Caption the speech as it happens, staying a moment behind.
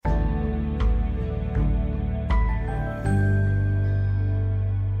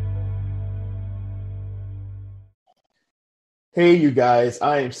Hey, you guys,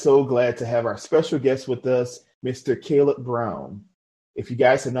 I am so glad to have our special guest with us, Mr. Caleb Brown. If you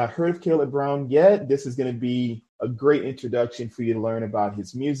guys have not heard of Caleb Brown yet, this is going to be a great introduction for you to learn about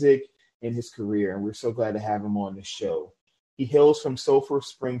his music and his career, and we're so glad to have him on the show. He hails from Sulphur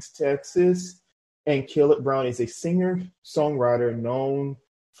Springs, Texas, and Caleb Brown is a singer songwriter known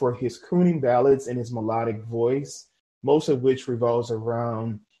for his crooning ballads and his melodic voice, most of which revolves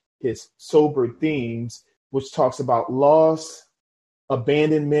around his sober themes, which talks about loss,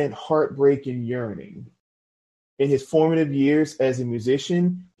 abandonment, heartbreak, and yearning. In his formative years as a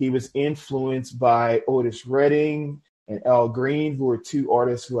musician, he was influenced by Otis Redding and Al Green, who are two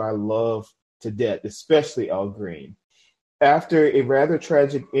artists who I love to death, especially Al Green. After a rather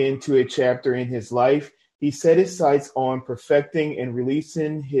tragic end to a chapter in his life, he set his sights on perfecting and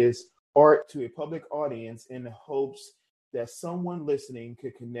releasing his art to a public audience in the hopes that someone listening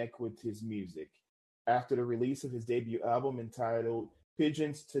could connect with his music. After the release of his debut album entitled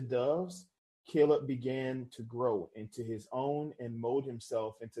Pigeons to Doves, Caleb began to grow into his own and mold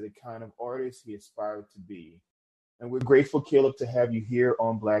himself into the kind of artist he aspired to be. And we're grateful, Caleb, to have you here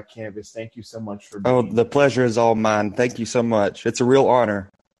on Black Canvas. Thank you so much for Oh, being the here. pleasure is all mine. Thank you so much. It's a real honor.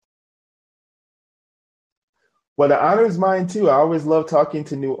 Well, the honor is mine too. I always love talking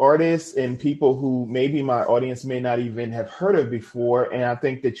to new artists and people who maybe my audience may not even have heard of before. And I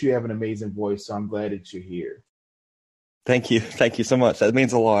think that you have an amazing voice, so I'm glad that you're here. Thank you. Thank you so much. That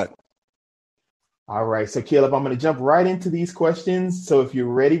means a lot. All right, so Caleb, I'm going to jump right into these questions. So if you're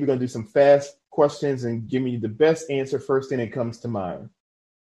ready, we're going to do some fast questions and give me the best answer first thing that comes to mind.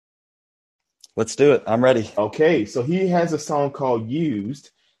 Let's do it. I'm ready. Okay, so he has a song called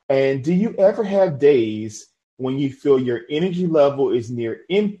Used. And do you ever have days when you feel your energy level is near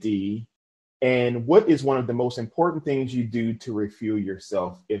empty? And what is one of the most important things you do to refuel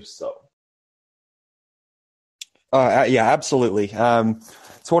yourself, if so? Yeah, absolutely.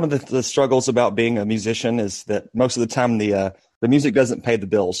 It's one of the struggles about being a musician is that most of the time the music doesn't pay the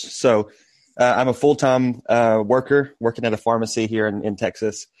bills. So I'm a full-time worker working at a pharmacy here in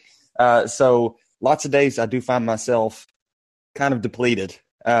Texas. So lots of days I do find myself kind of depleted.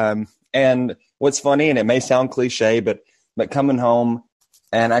 And what's funny, and it may sound cliche, but coming home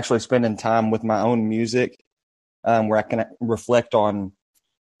and actually spending time with my own music, where I can reflect on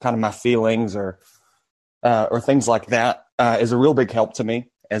kind of my feelings or things like that, is a real big help to me.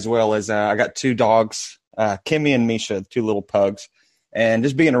 As well as I got two dogs, Kimmy and Misha, two little pugs, and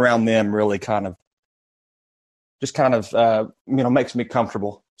just being around them really kind of makes me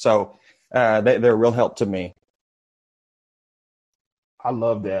comfortable. So they're a real help to me. I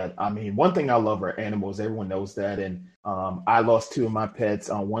love that. I mean, one thing I love are animals. Everyone knows that. And I lost two of my pets,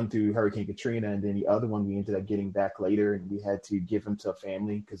 one through Hurricane Katrina, and then the other one we ended up getting back later, and we had to give him to a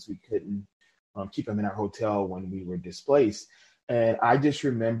family because we couldn't keep him in our hotel when we were displaced. And I just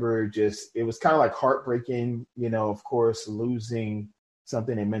remember it was kind of like heartbreaking, of course, losing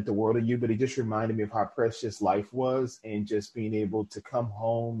something that meant the world to you, but it just reminded me of how precious life was and just being able to come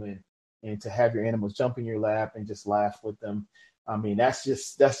home and to have your animals jump in your lap and just laugh with them. I mean, that's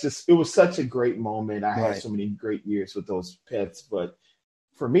just it was such a great moment. I had Right. so many great years with those pets, but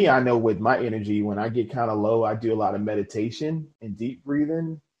for me, I know with my energy, when I get kind of low, I do a lot of meditation and deep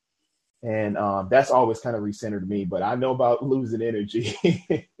breathing, and that's always kind of recentered me. But I know about losing energy.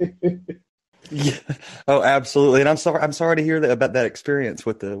 Yeah. Oh, absolutely. And I'm sorry to hear that about that experience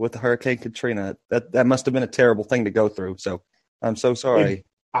with the Hurricane Katrina. That must have been a terrible thing to go through. So I'm so And sorry.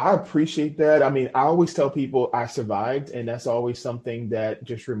 I appreciate that. I mean, I always tell people I survived, and that's always something that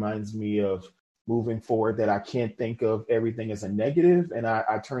just reminds me of moving forward, that I can't think of everything as a negative. And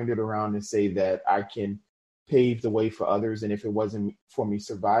I turned it around and say that I can pave the way for others. And if it wasn't for me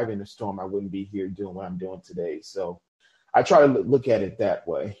surviving the storm, I wouldn't be here doing what I'm doing today. So I try to look at it that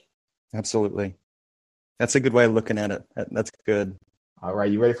way. Absolutely. That's a good way of looking at it. That's good. All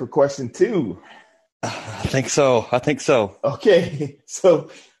right, you ready for question two? I think so. I think so. Okay,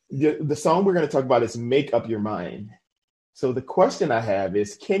 so the song we're going to talk about is Make Up Your Mind. So the question I have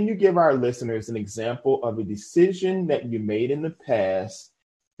is, can you give our listeners an example of a decision that you made in the past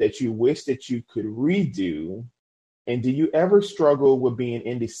that you wish that you could redo? And do you ever struggle with being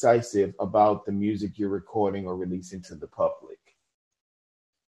indecisive about the music you're recording or releasing to the public?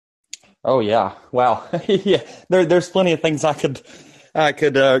 Oh yeah. Wow. Yeah. There's plenty of things I could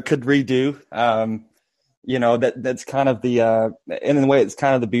redo. That's kind of in a way it's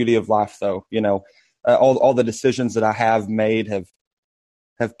kind of the beauty of life though. All the decisions that I have made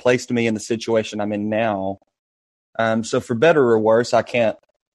have placed me in the situation I'm in now. So for better or worse, I can't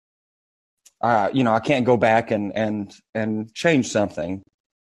go back and change something.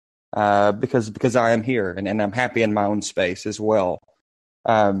 because I am here and I'm happy in my own space as well.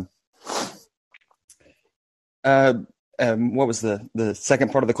 Um, what was the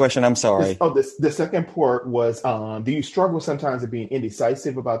second part of the question? I'm sorry. The second part was, do you struggle sometimes with being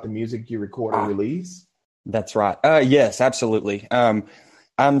indecisive about the music you record or release? That's right. Yes, absolutely.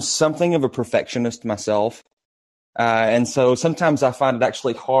 I'm something of a perfectionist myself, and so sometimes I find it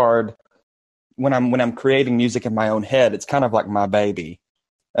actually hard when I'm creating music in my own head. It's kind of like my baby,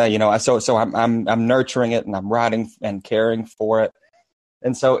 So I'm nurturing it and I'm writing and caring for it,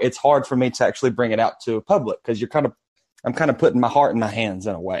 and so it's hard for me to actually bring it out to public because I'm kind of putting my heart in my hands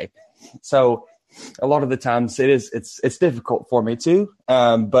in a way. So a lot of the times it's difficult for me to,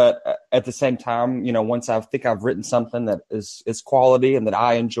 but at the same time, once I think I've written something that is quality and that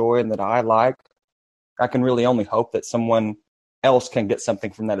I enjoy and that I like, I can really only hope that someone else can get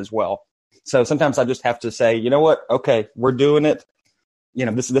something from that as well. So sometimes I just have to say, you know what? Okay, we're doing it.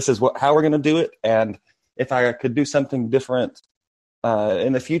 This is how we're going to do it. And if I could do something different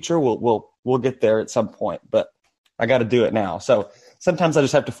in the future, we'll get there at some point. But I got to do it now. So sometimes I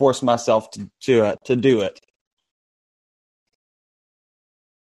just have to force myself to do it.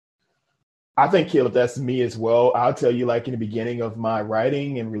 I think, Caleb, that's me as well. I'll tell you, like in the beginning of my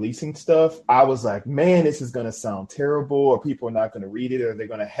writing and releasing stuff, I was like, man, this is going to sound terrible, or people are not going to read it, or they're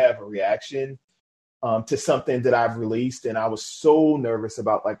going to have a reaction to something that I've released. And I was so nervous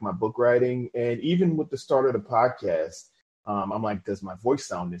about like my book writing. And even with the start of the podcast, I'm like, does my voice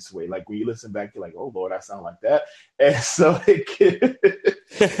sound this way? Like when you listen back, you're like, oh Lord, I sound like that. And so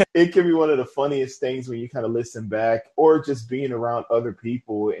it can be one of the funniest things when you kind of listen back, or just being around other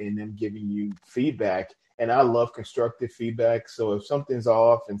people and them giving you feedback. And I love constructive feedback. So if something's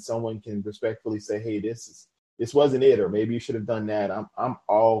off and someone can respectfully say, hey, this wasn't it, or maybe you should have done that, I'm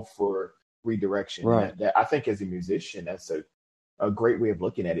all for redirection. Right. That I think as a musician, that's a great way of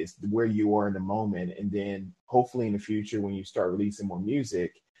looking at it, is where you are in the moment. And then hopefully in the future, when you start releasing more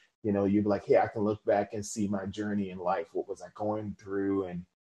music, you'll be like, hey, I can look back and see my journey in life. What was I going through, and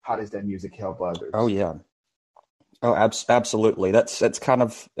how does that music help others? Oh yeah. Oh, absolutely. That's kind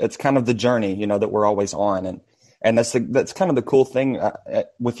of the journey, that we're always on, and that's kind of the cool thing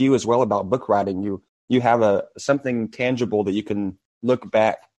with you as well about book writing. You have something tangible that you can look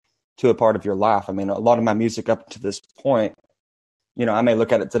back to a part of your life. I mean, a lot of my music up to this point, I may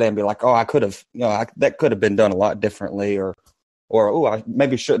look at it today and be like, oh, I could have, that could have been done a lot differently, or oh, I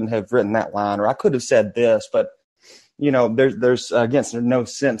maybe shouldn't have written that line, or I could have said this, but there's again, no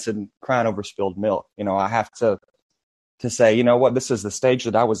sense in crying over spilled milk. I have to say, you know what, this is the stage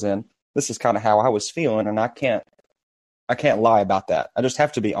that I was in. This is kind of how I was feeling, and I can't lie about that. I just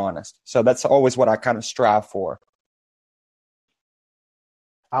have to be honest. So that's always what I kind of strive for.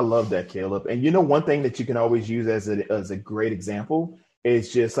 I love that, Caleb. And one thing that you can always use as a great example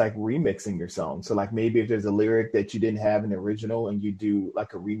is just like remixing your song. So like maybe if there's a lyric that you didn't have in the original and you do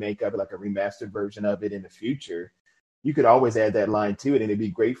like a remake of it, like a remastered version of it in the future, you could always add that line to it, and it'd be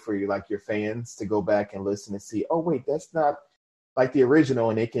great for you, like your fans, to go back and listen and see, oh wait, that's not like the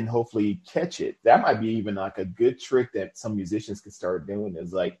original, and they can hopefully catch it. That might be even like a good trick that some musicians could start doing,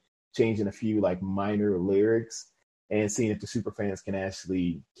 is like changing a few like minor lyrics and seeing if the super fans can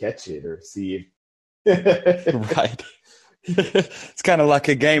actually catch it, or see if right. It's kind of like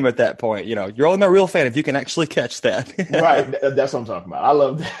a game at that point. You're only a real fan if you can actually catch that. Right. That's what I'm talking about. I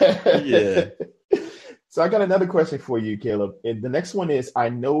love that. Yeah. So I got another question for you, Caleb. And the next one is, I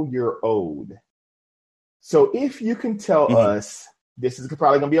know you're old. So if you can tell us, this is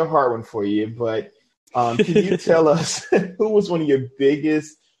probably going to be a hard one for you, but can you tell us who was one of your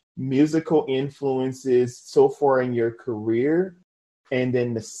biggest musical influences so far in your career? And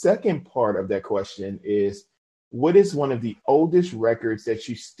then the second part of that question is, what is one of the oldest records that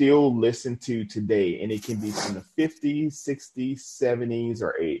you still listen to today? And it can be from the 50s, 60s, 70s,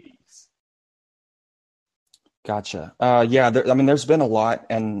 or 80s. Gotcha. Yeah, there's been a lot,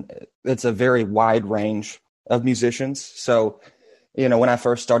 and it's a very wide range of musicians. So, when I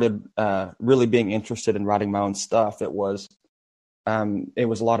first started really being interested in writing my own stuff, it was a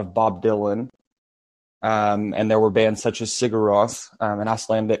lot of Bob Dylan, and there were bands such as Sigur Rós, an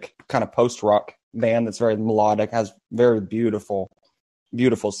Icelandic kind of post-rock band that's very melodic, has very beautiful,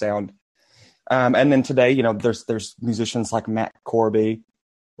 beautiful sound. And then today, there's musicians like Matt Corby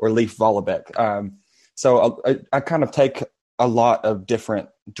or Leif Vollebeck. So I kind of take a lot of different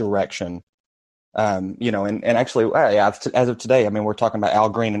direction, and actually, as of today, we're talking about Al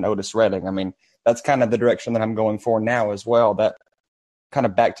Green and Otis Redding. That's kind of the direction that I'm going for now as well. That kind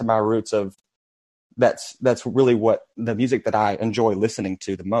of back to my roots of that's really what the music that I enjoy listening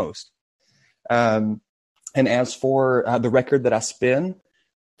to the most. And as for the record that I spin,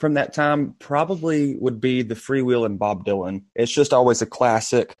 from that time probably would be the Freewheelin' Bob Dylan. It's just always a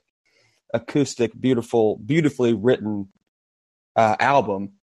classic, acoustic, beautifully written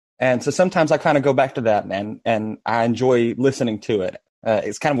album. And so sometimes I kind of go back to that, and I enjoy listening to it.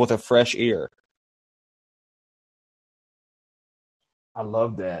 It's kind of with a fresh ear. I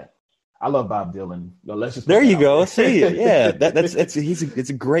love that. I love Bob Dylan. No, let's just put There that you out go. See, yeah, there. that's it's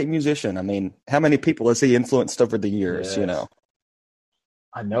a great musician. I mean, how many people has he influenced over the years? You Yes. know.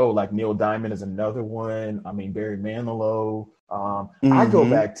 I know, like Neil Diamond is another one. I mean, Barry Manilow. I go Hmm.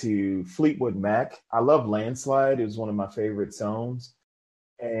 back to Fleetwood Mac. I love Landslide. It was one of my favorite songs.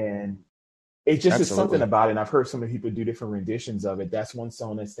 And it just is something Absolutely. about it. And I've heard so many people do different renditions of it. That's one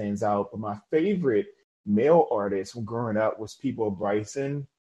song that stands out. But my favorite male artist from growing up was Peabo Bryson,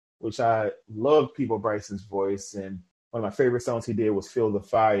 which I loved Peabo Bryson's voice. And one of my favorite songs he did was Feel the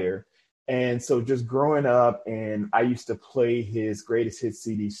Fire. And so just growing up, and I used to play his greatest hits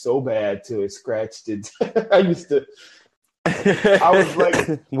CD so bad till it scratched it. I used to, I was like,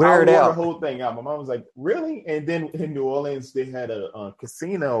 I Wear it wore the out. whole thing out. My mom was like, "Really?" And then in New Orleans, they had a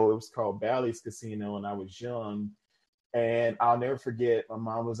casino. It was called Bally's Casino, and I was young. And I'll never forget. My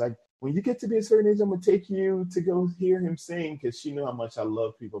mom was like, "When you get to be a certain age, I'm gonna take you to go hear him sing," because she knew how much I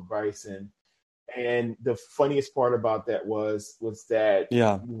love People Bryson. And the funniest part about that was that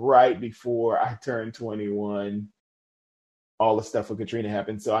Yeah. right before I turned 21, all the stuff with Katrina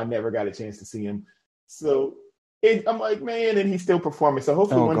happened, so I never got a chance to see him. So I'm like, man, and he's still performing. So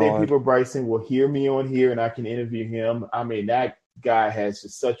hopefully Oh one day God. people Bryson will hear me on here and I can interview him. I mean, that guy has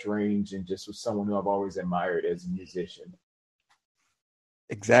just such range and just was someone who I've always admired as a musician.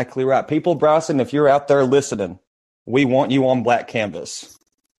 Exactly right. People browsing, if you're out there listening, we want you on Black Canvas.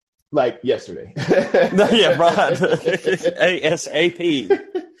 Like yesterday. Yeah, right. ASAP.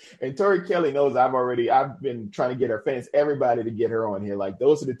 And Tori Kelly knows I've been trying to get her fans, everybody to get her on here. Like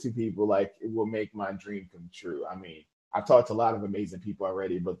those are the two people like it will make my dream come true. I mean, I've talked to a lot of amazing people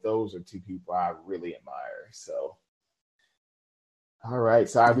already, but those are two people I really admire. So all right.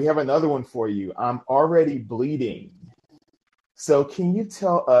 So we have another one for you. I'm already bleeding. So can you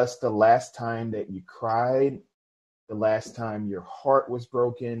tell us the last time that you cried, the last time your heart was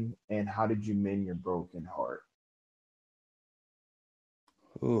broken, and how did you mend your broken heart?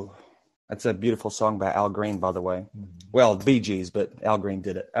 Ooh, that's a beautiful song by Al Green, by the way. Mhm. Well, Bee Gees, but Al Green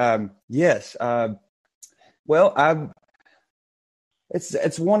did it. Yes. Well,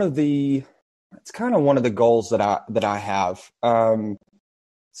 it's one of the it's kind of one of the goals that I have.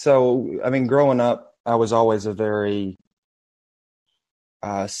 So I mean, growing up, I was always a very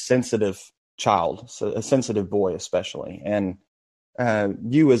sensitive child, so a sensitive boy, especially. And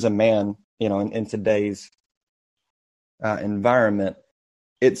you, as a man, in today's environment,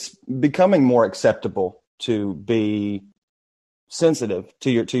 it's becoming more acceptable to be sensitive to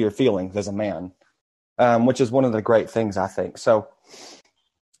your feelings as a man, which is one of the great things I think. So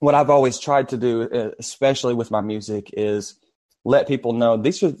what I've always tried to do, especially with my music, is let people know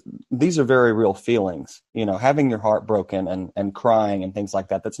these are very real feelings. Having your heart broken and crying and things like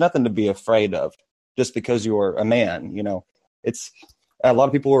that. That's nothing to be afraid of, just because you're a man. It's a lot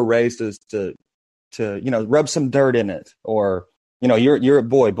of people were raised as to rub some dirt in it, or you're a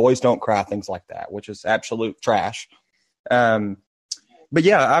boy. Boys don't cry, things like that, which is absolute trash. Um, but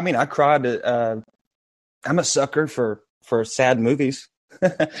yeah, I mean, I cried. I'm a sucker for sad movies.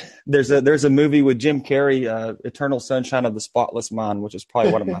 There's a movie with Jim Carrey, Eternal Sunshine of the Spotless Mind, which is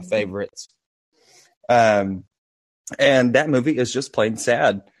probably one of my favorites. Um, and that movie is just plain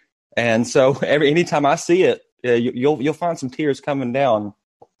sad. And so anytime I see it, you'll find some tears coming down.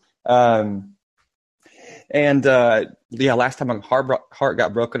 Um, and yeah, last time my heart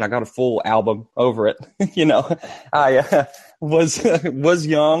got broken, I got a full album over it. I was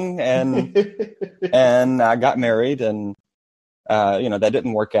young, and I got married, and that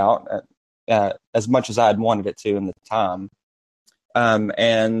didn't work out as much as I had wanted it to in the time.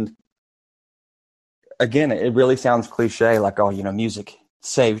 And again, it really sounds cliche, like, oh, music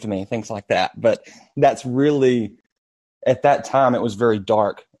saved me, things like that. But that's really, at that time, it was very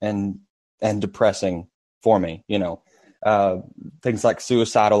dark and depressing for me. Uh, Things like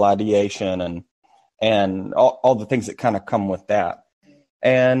suicidal ideation and all the things that kind of come with that.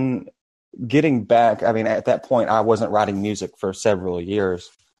 And getting back, I mean, at that point, I wasn't writing music for several years.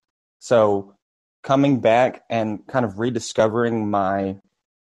 So coming back and kind of rediscovering my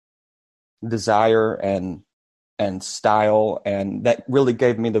desire and style, and that really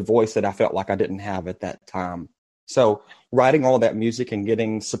gave me the voice that I felt like I didn't have at that time. So writing all that music and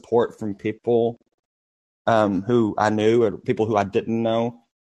getting support from people who I knew or people who I didn't know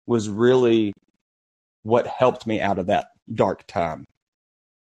was really what helped me out of that dark time.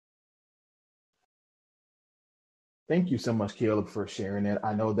 Thank you so much, Caleb, for sharing that.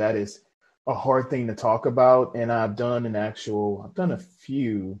 I know that is a hard thing to talk about, and I've done a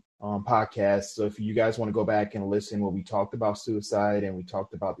few podcasts. So if you guys want to go back and listen, where we talked about suicide and we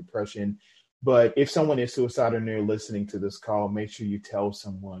talked about depression. But if someone is suicidal and they're listening to this call, make sure you tell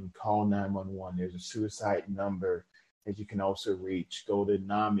someone, call 911. There's a suicide number that you can also reach. Go to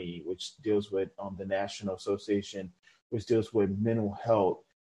NAMI, which deals with the National Association, which deals with mental health.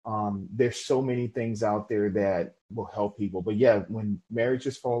 There's so many things out there that will help people. But yeah, when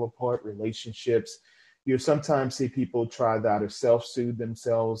marriages fall apart, relationships, you sometimes see people try to either self-soothe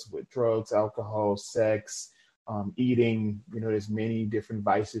themselves with drugs, alcohol, sex, eating. There's many different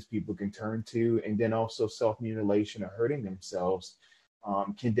vices people can turn to, and then also self-mutilation or hurting themselves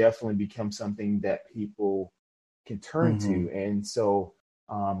can definitely become something that people can turn Hmm. to. And so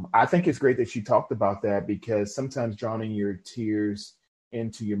I think it's great that you talked about that, because sometimes drowning your tears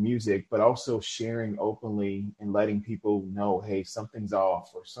into your music, but also sharing openly and letting people know, hey, something's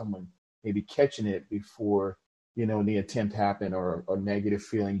off, or someone maybe catching it before the attempt happened, or a negative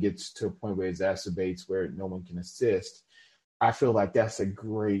feeling gets to a point where it exacerbates where no one can assist. I feel like that's a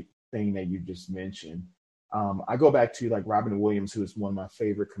great thing that you just mentioned. I go back to like Robin Williams, who is one of my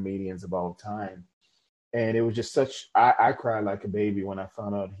favorite comedians of all time. And it was just I cried like a baby when I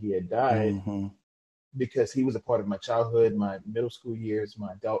found out he had died, Hmm. because he was a part of my childhood, my middle school years,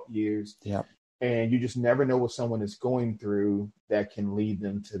 my adult years. Yeah. And you just never know what someone is going through that can lead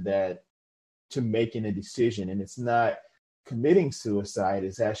them to making a decision. And it's not committing suicide,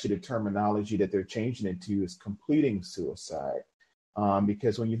 it's actually the terminology that they're changing it to is completing suicide.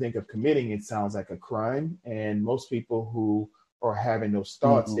 Because when you think of committing, it sounds like a crime. And most people who are having those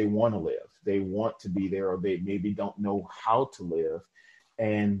thoughts, Hmm. they want to live, they want to be there, or they maybe don't know how to live.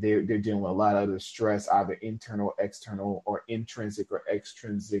 And they're dealing with a lot of other stress, either internal, external, or intrinsic or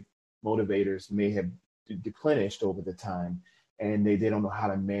extrinsic motivators may have depleted over the time, and they don't know how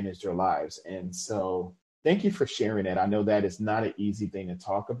to manage their lives. And so thank you for sharing that. I know that is not an easy thing to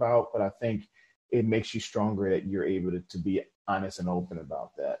talk about, but I think it makes you stronger that you're able to be honest and open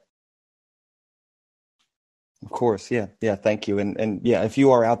about that. Of course. Yeah. Yeah. Thank you. And yeah, if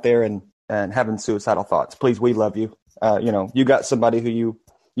you are out there and having suicidal thoughts, please, we love you. You got somebody who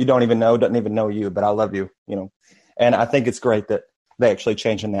you don't even know, doesn't even know you, but I love you. And I think it's great that they actually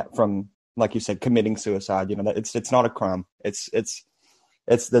changing that from, like you said, committing suicide. That it's not a crime. It's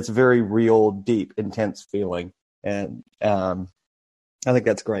that's very real, deep, intense feeling. And I think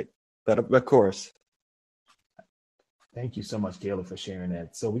that's great. But of course. Thank you so much, Gayla, for sharing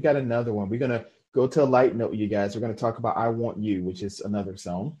that. So we got another one. We're gonna go to a light note, you guys. We're gonna talk about "I Want You," which is another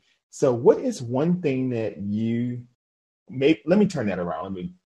song. So, what is one thing that you may? Let me turn that around.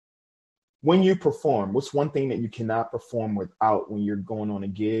 When you perform, what's one thing that you cannot perform without when you're going on a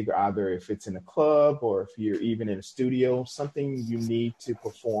gig, or either if it's in a club or if you're even in a studio, something you need to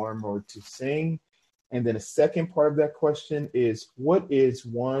perform or to sing? And then a second part of that question is, what is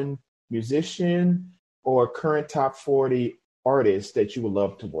one musician or current top 40 artist that you would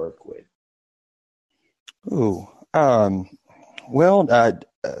love to work with? Ooh. Well,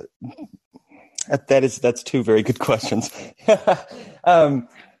 that's two very good questions. um,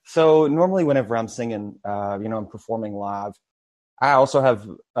 so normally, whenever I'm singing, I'm performing live. I also have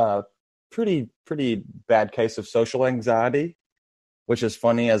a pretty bad case of social anxiety, which is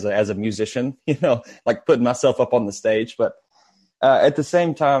funny as a musician, like putting myself up on the stage. But at the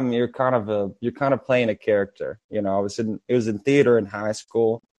same time, you're kind of playing a character. It was in theater in high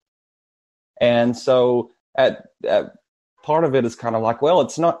school, and so at part of it is kind of like, well,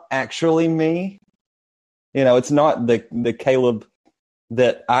 it's not actually me. It's not the Caleb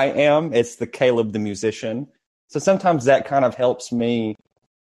that I am. It's the Caleb the musician. So sometimes that kind of helps me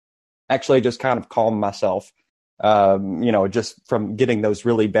actually just kind of calm myself, just from getting those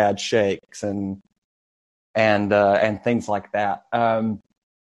really bad shakes and things like that.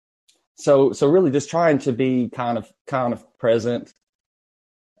 So really just trying to be kind of present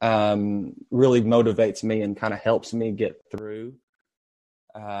really motivates me and kind of helps me get through.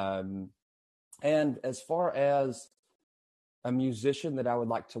 Um, and as far as a musician that I would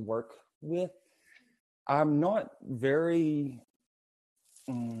like to work with, I'm not very.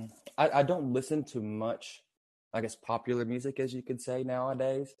 I don't listen to much, I guess, popular music, as you could say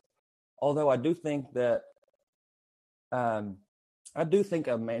nowadays. Although um, I do think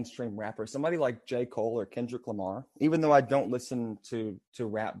a mainstream rapper, somebody like J. Cole or Kendrick Lamar, even though I don't listen to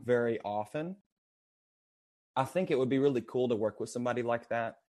rap very often, I think it would be really cool to work with somebody like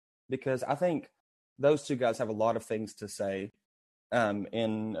that, because I think those two guys have a lot of things to say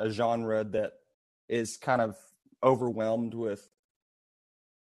in a genre that is kind of overwhelmed with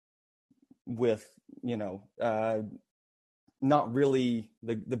with, not really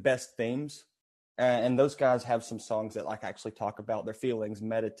the best themes. And those guys have some songs that like actually talk about their feelings,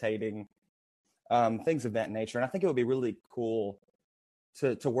 meditating, things of that nature. And I think it would be really cool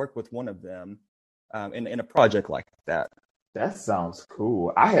to work with one of them in a project like that. That sounds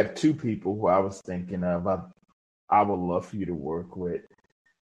cool. I have two people who I was thinking of. I would love for you to work with.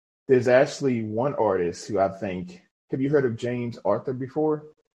 There's actually one artist who I think. Have you heard of James Arthur before?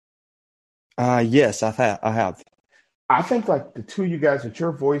 Yes, I have. I think like the two of you guys with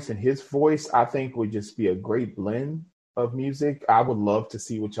your voice and his voice, I think would just be a great blend of music. I would love to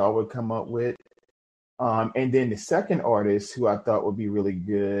see what y'all would come up with. And then the second artist who I thought would be really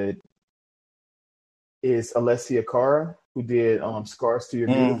good is Alessia Cara, who did Scars to Your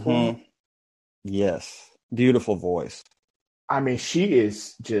Beautiful. Hmm. Yes, beautiful voice. I mean, she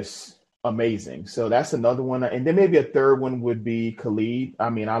is just amazing. So that's another one. And then maybe a third one would be Khalid. I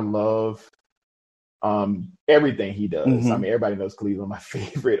mean, I love everything he does. I Hmm. mean, everybody knows Khalid's one of my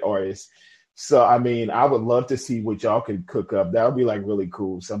favorite artists. So I mean, I would love to see what y'all could cook up. That would be like really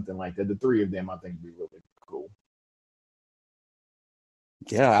cool, something like that. The three of them, I think, would be really cool.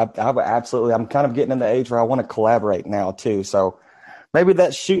 Yeah, I would absolutely. I'm kind of getting in the age where I want to collaborate now too. So maybe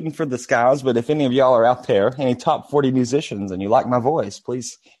that's shooting for the skies. But if any of y'all are out there, any top 40 musicians, and you like my voice,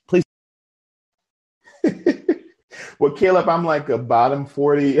 please. Well, Caleb, I'm like a bottom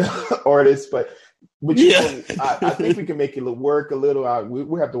 40 artist, but you Yeah. know, I think we can make it work a little.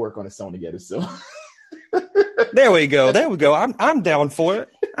 We have to work on a song together. So There we go. There we go. I'm down for it.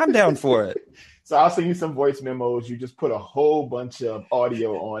 I'm down for it. so I'll send you some voice memos. You just put a whole bunch of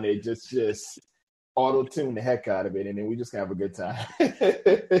audio on it. Just auto tune the heck out of it, and then we just have a good time.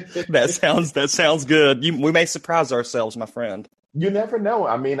 That sounds good. We may surprise ourselves, my friend. You never know.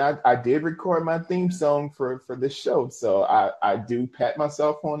 I mean, I did record my theme song for this show, so I do pat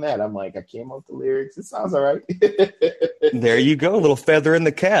myself on that. I'm like, I came up with the lyrics. It sounds all right. There you go. A little feather in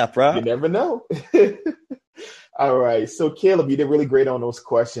the cap, You right? never know. All right. So, Caleb, you did really great on those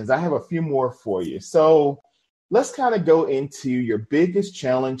questions. I have a few more for you. So, let's kind of go into your biggest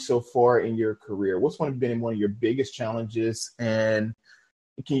challenge so far in your career. What's been one of your biggest challenges? And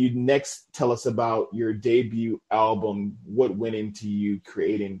can you next tell us about your debut album? What went into you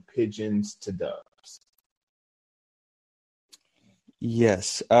creating Pigeons to Doves?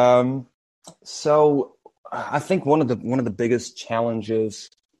 Yes. So I think one of the biggest challenges,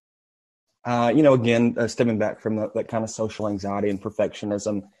 again, stemming back from that kind of social anxiety and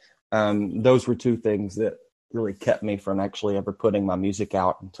perfectionism, those were two things that really kept me from actually ever putting my music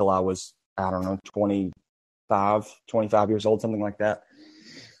out until I was, I don't know, 25 years old, something like that.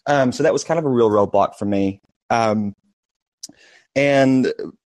 So that was kind of a real roadblock for me. Um, and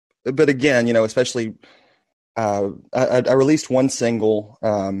but again, especially I released one single,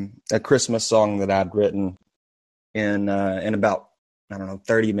 a Christmas song that I'd written in about, I don't know,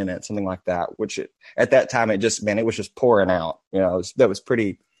 30 minutes, something like that. At that time, it was just pouring out. That was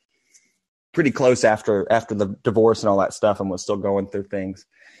pretty close after the divorce and all that stuff, and was still going through things.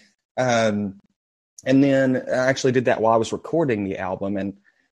 Um, and then I actually did that while I was recording the album. And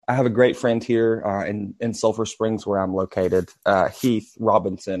I have a great friend here in Sulphur Springs, where I'm located, Heath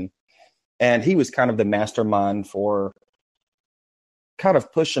Robinson, and he was kind of the mastermind for kind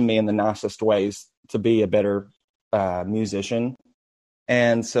of pushing me in the nicest ways to be a better musician.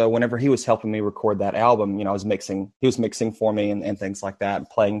 And so whenever he was helping me record that album, he was mixing for me and things like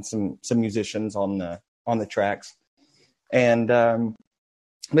that, playing some musicians on the tracks. And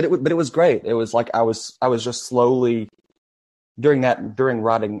but it was great. It was like I was just slowly during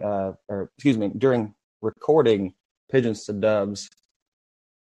recording Pigeons to Doves.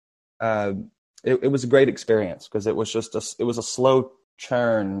 Uh, it was a great experience because it was a slow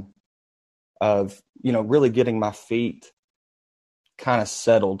churn of really getting my feet kind of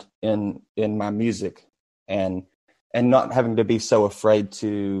settled in my music, and not having to be so afraid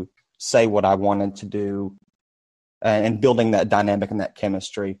to say what I wanted to do, and building that dynamic and that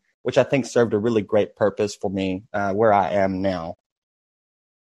chemistry, which I think served a really great purpose for me where I am now.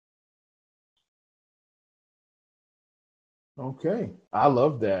 Okay, I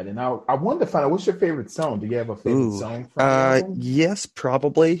love that. And I wanted to find out, what's your favorite song? Do you have a favorite Ooh, song from the album? yes,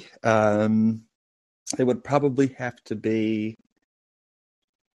 probably. It would probably have to be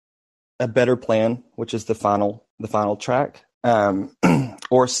A Better Plan, which is the final track,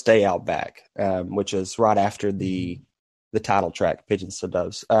 or Stay Out Back, which is right after the title track, Pigeons to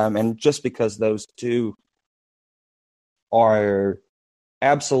Doves. And just because those two are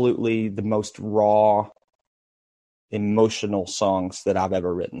absolutely the most raw, emotional songs that I've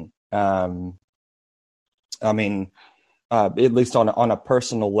ever written. I mean, at least on a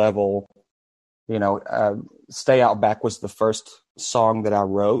personal level, Stay Out Back was the first song that I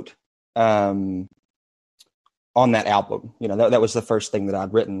wrote on that album. That was the first thing that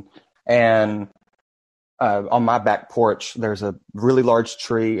I'd written. And on my back porch, there's a really large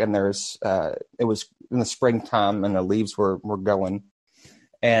tree, and it was in the springtime, and the leaves were going.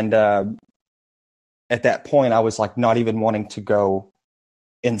 And at that point, I was like not even wanting to go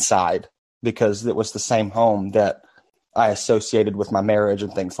inside because it was the same home that I associated with my marriage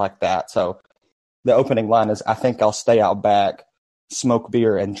and things like that. So the opening line is, "I think I'll stay out back, smoke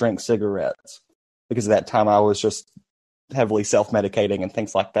beer, and drink cigarettes," because at that time I was just heavily self-medicating and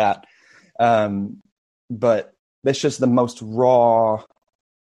things like that. But that's just the most raw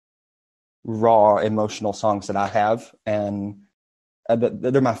emotional songs that I have. And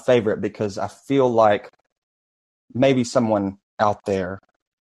they're my favorite because I feel like maybe someone out there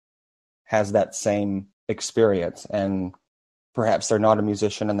has that same experience, and perhaps they're not a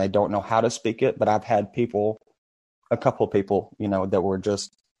musician and they don't know how to speak it. But I've had a couple of people, that were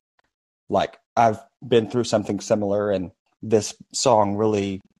just like, I've been through something similar, and this song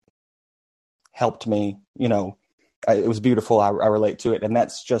really helped me. It was beautiful. I relate to it. And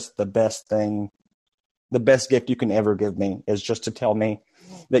that's just the best thing. The best gift you can ever give me is just to tell me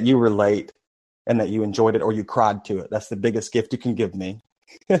that you relate and that you enjoyed it or you cried to it. That's the biggest gift you can give me.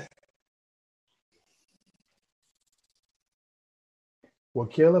 Well,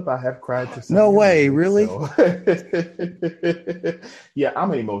 Caleb, I have cried to some. No way, music, really? So. Yeah,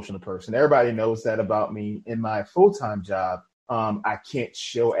 I'm an emotional person. Everybody knows that about me. In my full-time job, I can't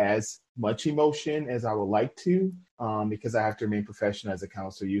show as much emotion as I would like to, because I have to remain professional as a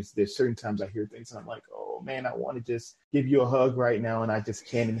counselor. There's certain times I hear things and I'm like, oh man, I want to just give you a hug right now, and I just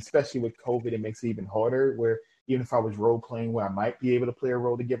can't. And especially with COVID, it makes it even harder. Where even if I was role playing, where I might be able to play a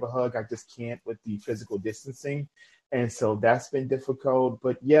role to give a hug, I just can't with the physical distancing. And so that's been difficult.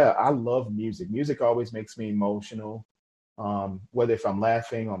 But yeah, I love music. Music always makes me emotional. Whether if I'm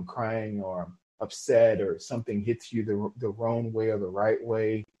laughing, or I'm crying, or I'm upset, or something hits you the wrong way or the right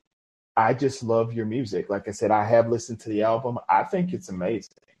way. I just love your music. Like I said, I have listened to the album. I think it's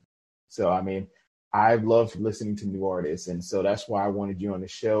amazing. So, I mean, I love listening to new artists. And so that's why I wanted you on the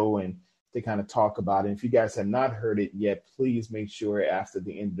show and to kind of talk about it. If you guys have not heard it yet, please make sure after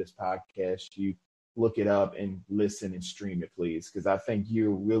the end of this podcast, you look it up and listen and stream it, please. Because I think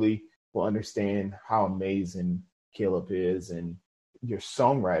you really will understand how amazing Caleb is, and your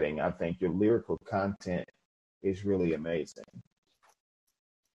songwriting. I think your lyrical content is really amazing.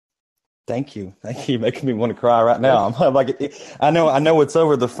 Thank you. You're making me want to cry right now. I'm like, I know it's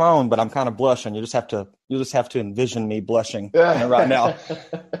over the phone, but I'm kind of blushing. You just have to envision me blushing right now.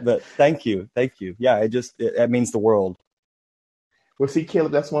 But thank you. Yeah, it means the world. Well, see,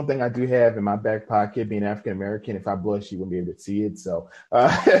 Caleb, that's one thing I do have in my back pocket. Being African American, if I blush, you wouldn't be able to see it. So, so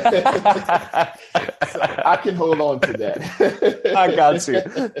I can hold on to that. I got you.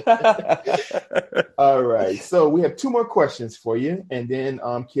 All right. So we have two more questions for you, and then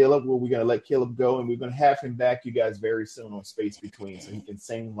Caleb, we're going to let Caleb go, and we're going to have him back, you guys, very soon on Space Between, so he can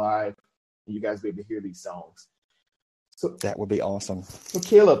sing live, and you guys be able to hear these songs. So that would be awesome. So,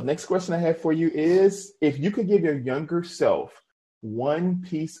 Caleb, next question I have for you is: if you could give your younger self one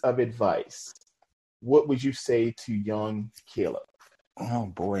piece of advice, what would you say to young Caleb? Oh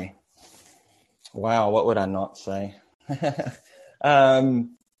boy. Wow, what would I not say?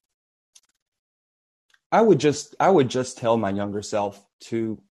 I would just tell my younger self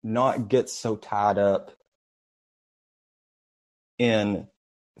to not get so tied up in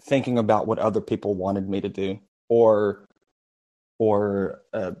thinking about what other people wanted me to do, or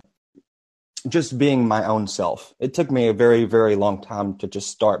just being my own self. It took me a very, very long time to just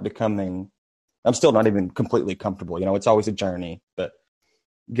start becoming. I'm still not even completely comfortable. It's always a journey, but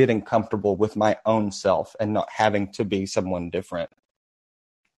getting comfortable with my own self and not having to be someone different.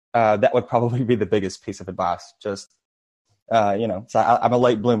 That would probably be the biggest piece of advice. Just, so I'm a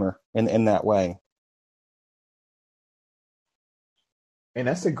late bloomer in that way. And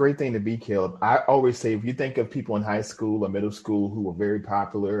that's a great thing to be, Caleb. I always say, if you think of people in high school or middle school who were very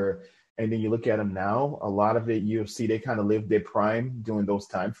popular, and then you look at them now, a lot of it, you'll see they kind of lived their prime during those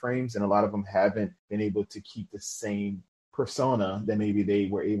time frames, and a lot of them haven't been able to keep the same persona that maybe they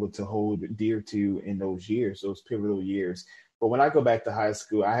were able to hold dear to in those years, those pivotal years. But when I go back to high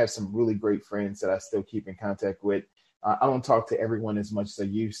school, I have some really great friends that I still keep in contact with. I don't talk to everyone as much as I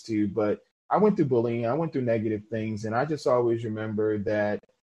used to, but I went through bullying, I went through negative things, and I just always remember that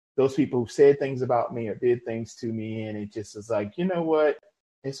those people who said things about me or did things to me, and it just was like, you know what?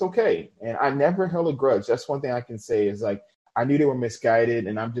 It's okay. And I never held a grudge. That's one thing I can say is, like, I knew they were misguided,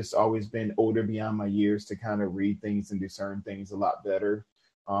 and I've just always been older beyond my years to kind of read things and discern things a lot better.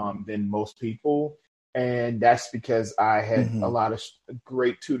 than most people. And that's because I had a Hmm. lot of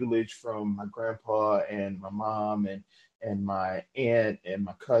great tutelage from my grandpa and my mom and my aunt and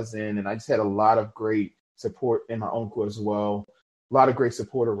my cousin. And I just had a lot of great support, and my uncle as well. A lot of great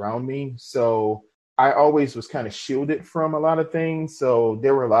support around me. So I always was kind of shielded from a lot of things. So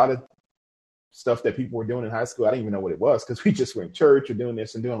there were a lot of stuff that people were doing in high school. I didn't even know what it was because we just were in church or doing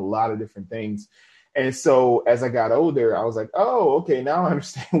this and doing a lot of different things. And so as I got older, I was like, oh, okay, now I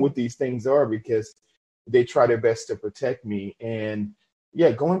understand what these things are because they try their best to protect me. And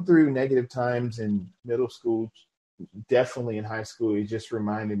yeah, going through negative times in middle school, definitely in high school, it just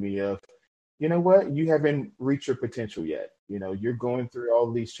reminded me of, you know what, you haven't reached your potential yet. You know, you're going through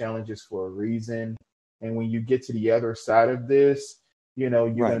all these challenges for a reason. And when you get to the other side of this, you know,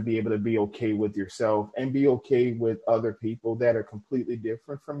 you're going Right. to be able to be okay with yourself and be okay with other people that are completely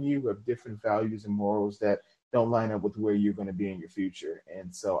different from you, have different values and morals that don't line up with where you're going to be in your future.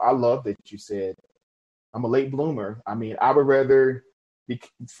 And so I love that you said, I'm a late bloomer. I mean, I would rather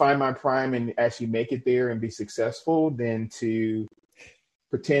find my prime and actually make it there and be successful than to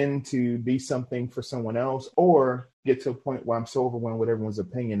pretend to be something for someone else or get to a point where I'm so overwhelmed with everyone's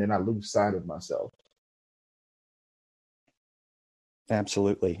opinion and I lose sight of myself.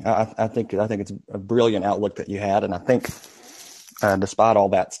 Absolutely. I think it's a brilliant outlook that you had, and I think despite all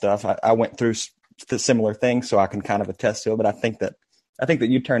that stuff, I went through similar things, so I can kind of attest to it. But I think that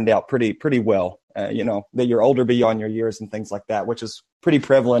you turned out pretty well. That you're older beyond your years and things like that, which is pretty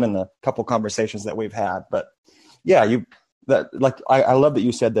prevalent in the couple conversations that we've had. But yeah, I love that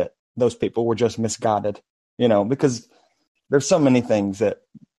you said that those people were just misguided. Because there's so many things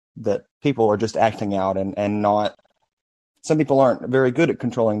that people are just acting out and not. Some people aren't very good at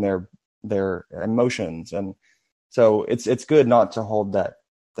controlling their emotions, and so it's good not to hold that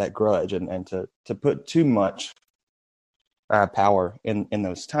grudge and to put too much power in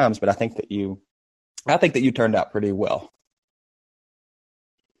those times. But I think that you turned out pretty well.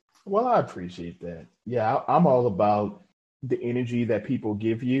 Well, I appreciate that. Yeah, I'm all about the energy that people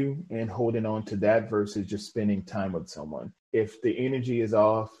give you and holding on to that versus just spending time with someone. If the energy is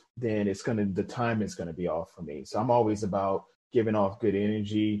off, then the time is gonna be off for me. So I'm always about giving off good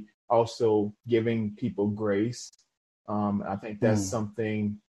energy, also giving people grace. I think that's Mm,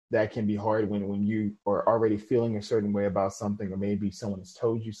 something that can be hard when you are already feeling a certain way about something, or maybe someone has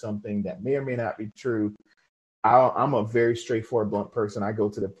told you something that may or may not be true. I'm a very straightforward, blunt person. I go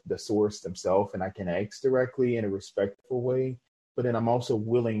to the source themselves and I can ask directly in a respectful way. But then I'm also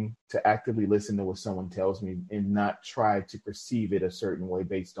willing to actively listen to what someone tells me and not try to perceive it a certain way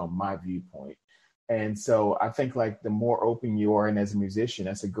based on my viewpoint. And so I think like the more open you are, and as a musician,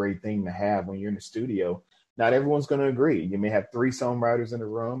 that's a great thing to have when you're in the studio. Not everyone's going to agree. You may have three songwriters in the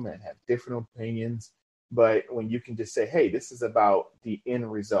room and have different opinions, but when you can just say, hey, this is about the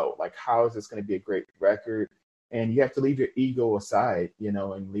end result, like how is this going to be a great record? And you have to leave your ego aside,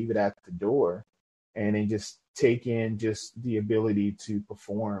 and leave it at the door, and then just take in just the ability to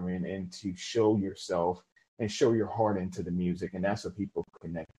perform and to show yourself and show your heart into the music. And that's what people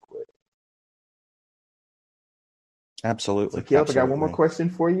connect with. So, absolutely, Caleb, I got one more absolutely. question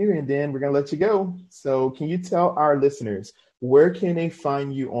for you, and then we're going to let you go. So, can you tell our listeners where can they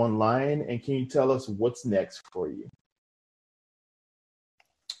find you online, and can you tell us what's next for you?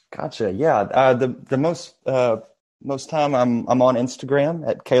 Gotcha. Yeah. The most time I'm on Instagram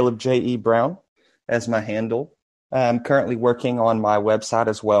at Caleb J.E. Brown as my handle. I'm currently working on my website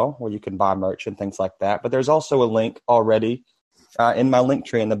as well, where you can buy merch and things like that. But there's also a link already in my link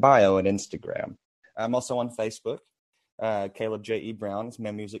tree in the bio at Instagram. I'm also on Facebook. Caleb J.E. Brown is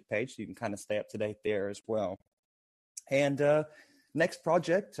my music page, so you can kind of stay up to date there as well. And next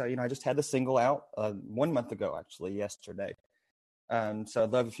project, I just had the single out 1 month ago, actually, yesterday. So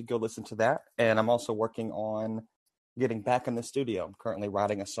I'd love if you go listen to that. And I'm also working on getting back in the studio. I'm currently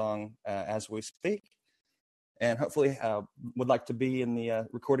writing a song as we speak, and hopefully would like to be in the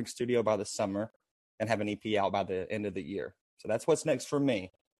recording studio by the summer and have an EP out by the end of the year. So that's what's next for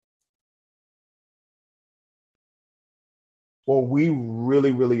me. Well, we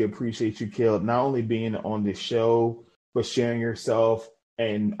really, really appreciate you, Caleb, not only being on this show, but sharing yourself.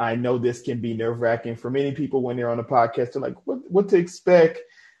 And I know this can be nerve wracking for many people when they're on a podcast. They're like, what to expect?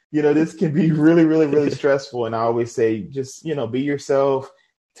 This can be really, really, really stressful. And I always say, just, be yourself,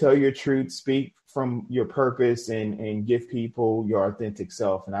 tell your truth, speak from your purpose, and give people your authentic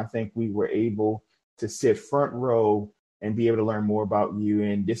self. And I think we were able to sit front row and be able to learn more about you.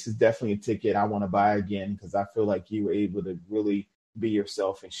 And this is definitely a ticket I want to buy again because I feel like you were able to really be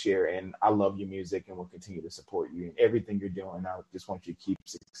yourself and share. And I love your music and will continue to support you in everything you're doing. I just want you to keep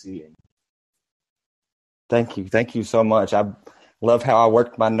succeeding. Thank you so much. love how I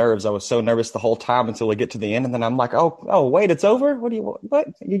worked my nerves. I was so nervous the whole time until we get to the end, and then I'm like, oh, wait, it's over. What?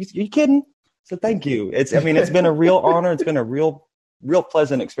 You kidding? So thank you. It's been a real honor. It's been a real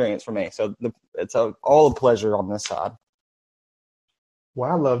pleasant experience for me. So it's all a pleasure on this side.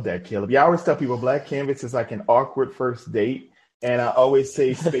 Well, I love that, Caleb. Yeah, I always tell people Black Canvas is like an awkward first date. And I always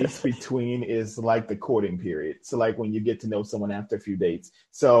say space between is like the courting period. So like when you get to know someone after a few dates.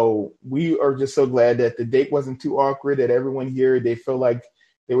 So we are just so glad that the date wasn't too awkward, that everyone here, they feel like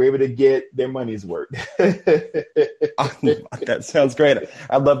they were able to get their money's worth. That sounds great.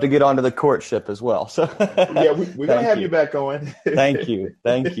 I'd love to get onto the courtship as well. So yeah, we're going to have you back on. Thank you.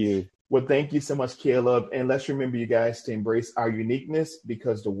 Thank you. Well, thank you so much, Caleb. And let's remember, you guys, to embrace our uniqueness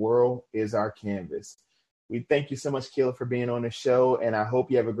because the world is our canvas. We thank you so much, Caleb, for being on the show, and I hope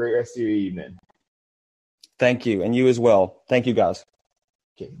you have a great rest of your evening. Thank you, and you as well. Thank you, guys.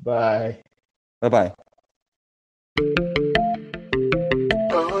 Okay, bye. Bye-bye.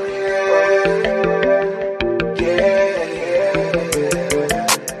 Oh, yeah.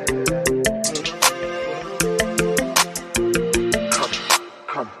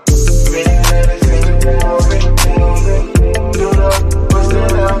 Come.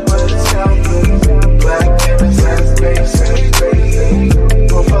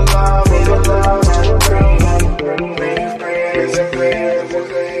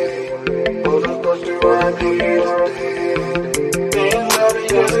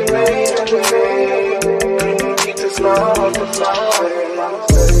 Smile,